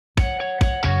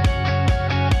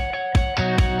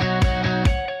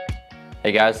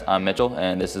Hey guys, I'm Mitchell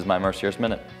and this is my Mercyhurst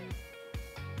Minute.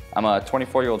 I'm a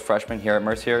 24-year-old freshman here at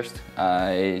Mercyhurst.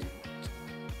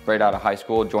 Right out of high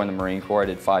school, joined the Marine Corps. I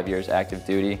did 5 years active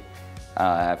duty.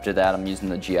 After that, I'm using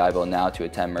the GI Bill now to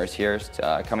attend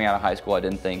Mercyhurst. Coming out of high school, I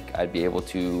didn't think I'd be able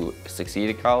to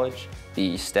succeed at college.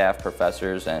 The staff,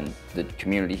 professors, and the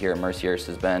community here at Mercyhurst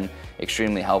has been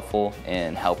extremely helpful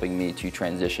in helping me to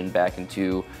transition back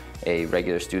into a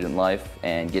regular student life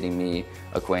and getting me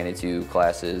acquainted to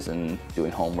classes and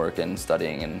doing homework and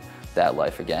studying and that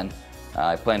life again.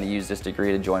 I plan to use this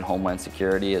degree to join Homeland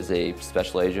Security as a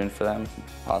special agent for them,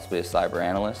 possibly a cyber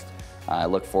analyst. I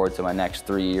look forward to my next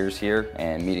 3 years here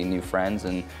and meeting new friends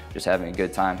and just having a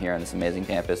good time here on this amazing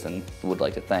campus, and would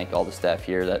like to thank all the staff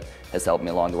here that has helped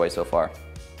me along the way so far.